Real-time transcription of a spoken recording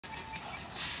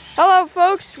Hello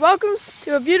folks, welcome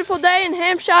to a beautiful day in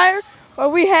Hampshire where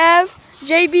we have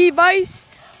J.Bice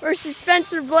versus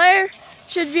S.Blair.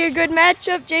 Should be a good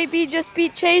matchup. J.B. just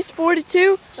beat Chase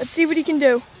 4-2. Let's see what he can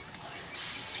do.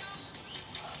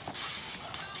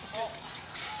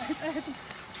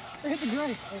 They hit the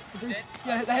gray.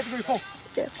 Yeah, they hit the gray pole.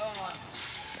 Yeah.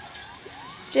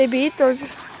 J.B. throws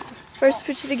first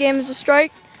pitch of the game is a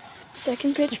strike.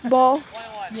 Second pitch, ball.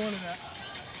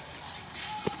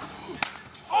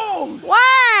 Oh!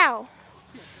 Wow!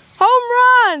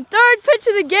 Home run! Third pitch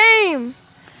of the game.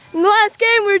 In the last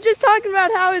game, we were just talking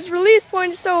about how his release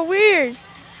point is so weird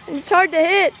and it's hard to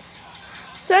hit.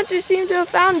 Spencer seemed to have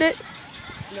found it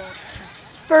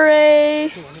for a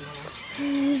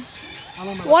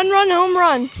one-run home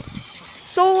run.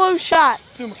 Solo shot.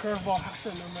 Threw him a curveball. I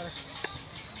should have known better.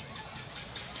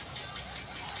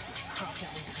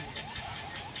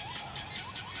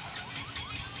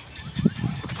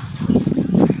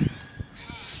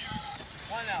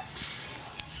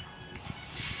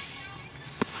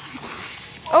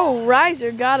 Oh,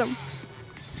 riser got him.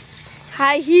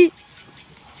 High heat.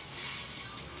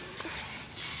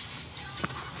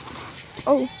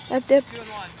 Oh, that dipped.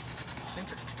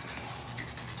 Sinker.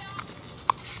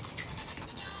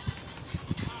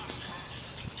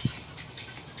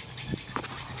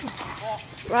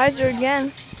 Riser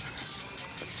again.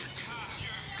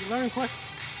 You learn quick.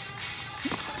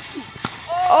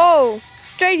 Oh,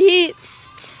 straight heat.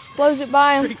 Blows it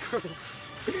by him.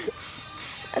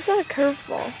 That's not a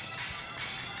curveball.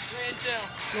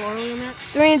 3-2. Go early on that?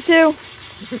 3-2.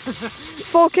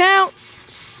 Full count.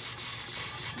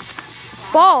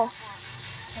 Ball.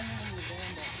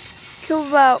 Killed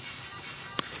about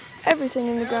everything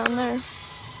in the ground there.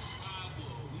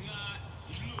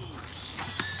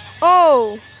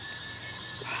 Oh.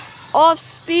 Off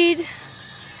speed.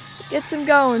 Gets him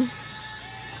going.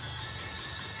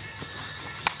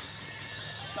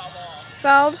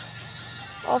 Fouled.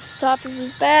 Off the top of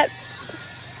his bat.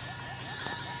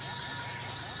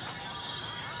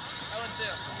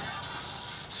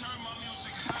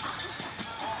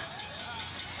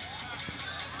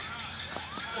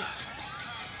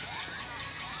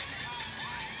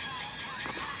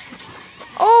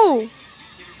 Oh!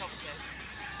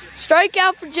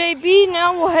 Strikeout for JB.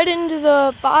 Now we'll head into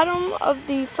the bottom of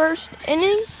the first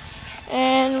inning.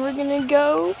 And we're going to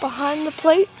go behind the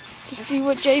plate to see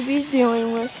what JB's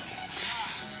dealing with.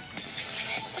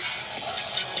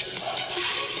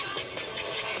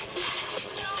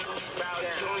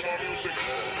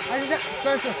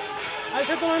 Spencer, I just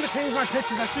have to learn to change my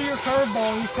pitches. I threw your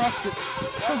curveball and you crushed it.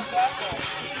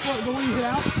 What, the one you hit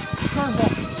out?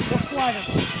 Curveball. Or slider.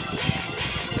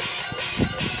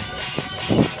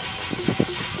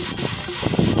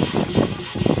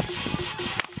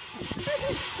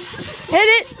 Hit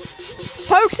it.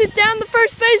 Pokes it down the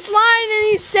first base line and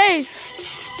he's safe.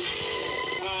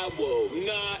 I will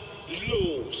not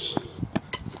lose.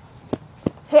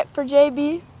 Hit for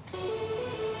JB.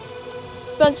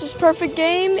 Spencer's perfect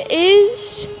game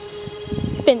is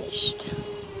finished.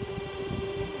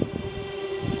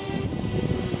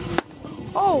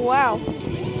 Oh, wow.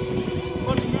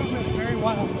 Very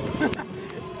wild.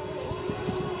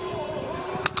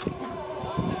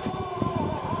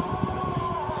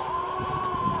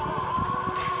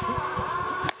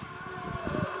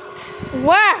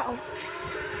 Wow.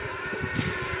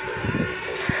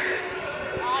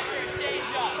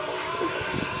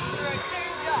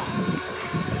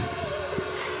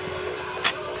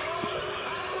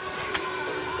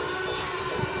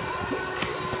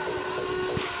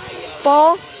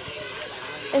 Ball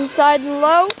inside and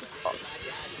low.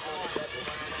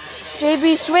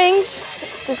 JB swings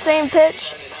the same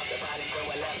pitch.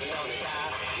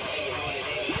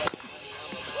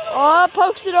 Oh,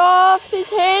 pokes it off his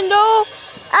handle.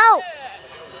 Out.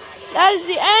 That is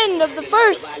the end of the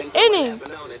first inning.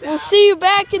 We'll see you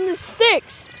back in the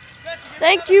 6th.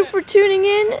 Thank you for tuning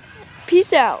in.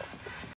 Peace out.